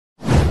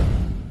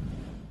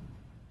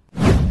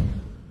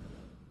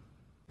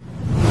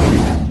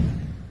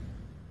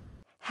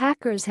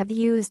hackers have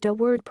used a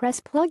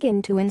WordPress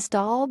plugin to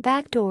install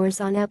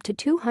backdoors on up to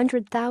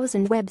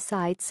 200,000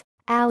 websites,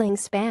 allowing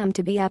spam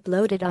to be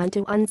uploaded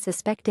onto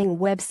unsuspecting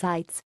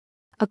websites.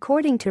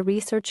 According to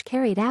research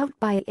carried out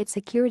by its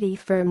security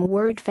firm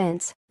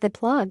wordpress, the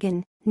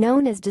plugin,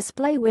 known as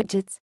display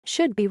widgets,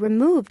 should be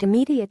removed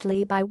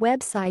immediately by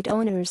website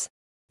owners.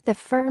 The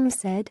firm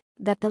said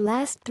that the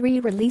last 3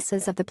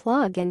 releases of the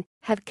plugin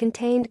have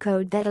contained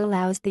code that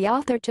allows the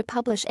author to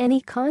publish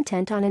any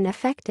content on an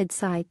affected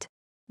site.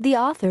 The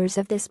authors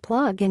of this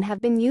plugin have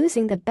been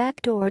using the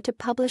backdoor to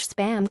publish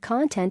spam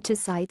content to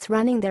sites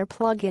running their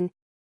plugin.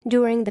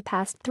 During the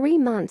past 3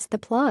 months, the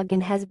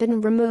plugin has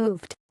been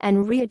removed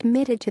and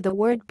readmitted to the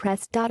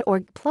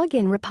WordPress.org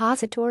plugin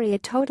repository a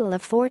total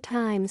of 4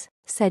 times,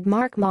 said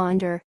Mark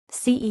Maunder,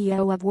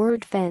 CEO of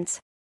WordPress.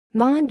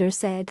 Maunder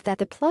said that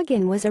the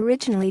plugin was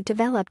originally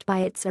developed by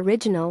its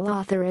original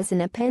author as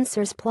an open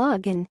source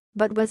plugin,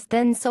 but was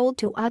then sold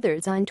to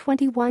others on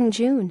 21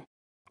 June.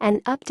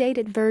 An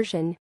updated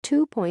version,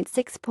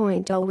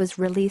 2.6.0, was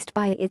released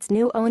by its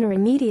new owner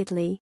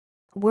immediately.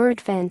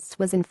 WordPress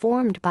was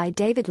informed by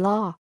David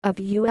Law, a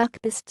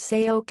UX-based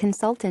SEO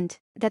consultant,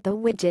 that the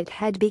widget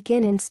had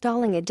begun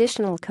installing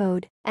additional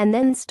code and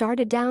then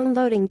started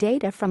downloading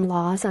data from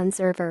Law's own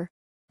server.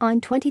 On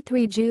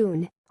 23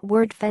 June,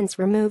 WordPress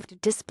removed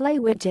display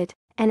widget,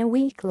 and a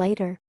week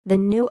later, the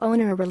new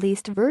owner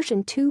released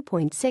version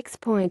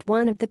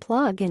 2.6.1 of the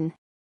plugin.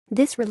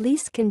 This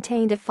release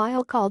contained a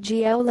file called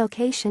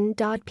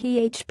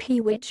geolocation.php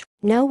which,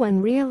 no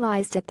one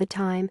realized at the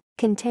time,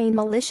 contained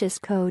malicious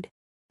code.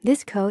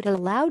 This code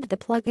allowed the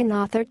plugin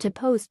author to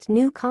post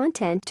new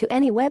content to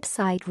any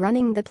website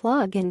running the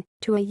plugin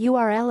to a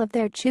URL of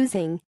their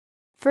choosing.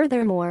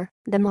 Furthermore,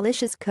 the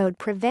malicious code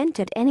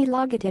prevented any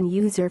logged-in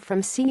user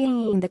from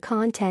seeing the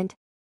content.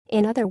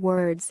 In other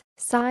words,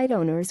 site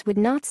owners would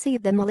not see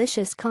the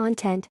malicious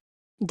content.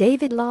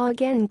 David Law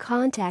again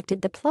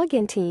contacted the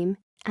plugin team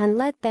and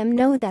let them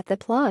know that the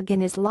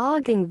plugin is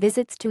logging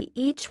visits to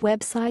each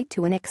website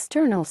to an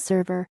external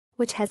server,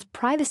 which has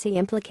privacy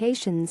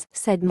implications,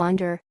 said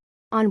Maunder.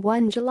 On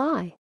 1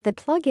 July, the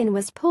plugin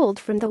was pulled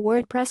from the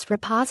WordPress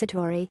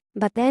repository,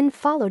 but then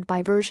followed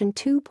by version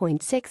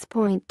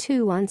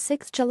 2.6.2 on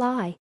 6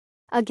 July.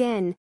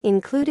 Again,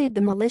 included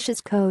the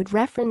malicious code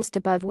referenced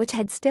above, which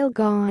had still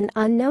gone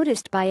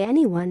unnoticed by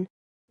anyone.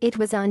 It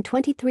was on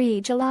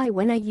 23 July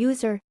when a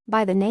user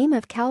by the name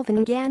of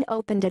Calvin Gann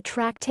opened a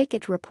track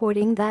ticket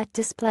reporting that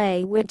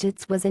display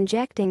widgets was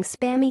injecting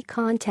spammy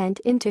content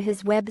into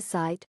his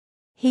website.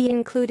 He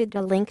included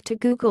a link to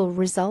Google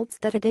results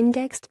that had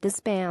indexed the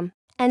spam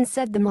and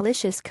said the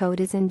malicious code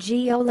is in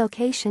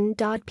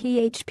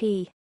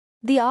geolocation.php.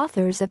 The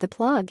authors of the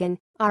plugin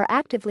are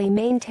actively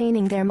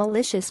maintaining their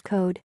malicious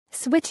code,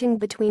 switching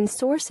between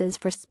sources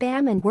for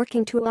spam and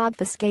working to hide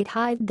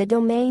the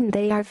domain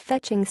they are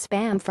fetching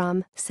spam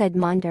from, said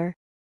Maunder.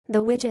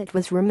 The widget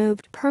was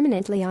removed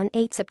permanently on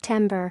 8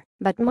 September,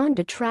 but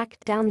Maunder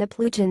tracked down the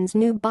plugin's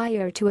new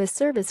buyer to a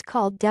service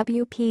called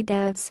WP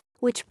Devs,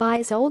 which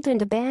buys old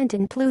and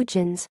abandoned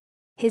plugins.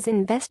 His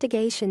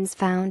investigations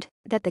found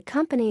that the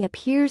company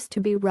appears to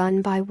be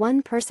run by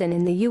one person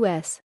in the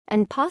US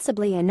and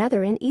possibly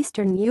another in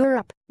Eastern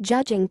Europe,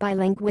 judging by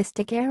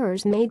linguistic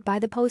errors made by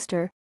the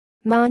poster.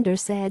 Maunder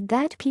said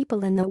that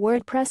people in the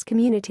WordPress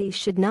community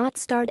should not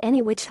start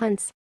any witch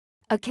hunts.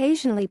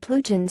 Occasionally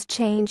plugins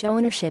change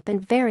ownership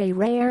and very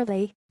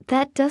rarely,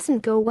 that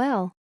doesn't go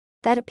well.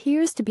 That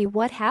appears to be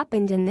what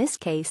happened in this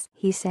case,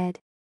 he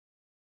said.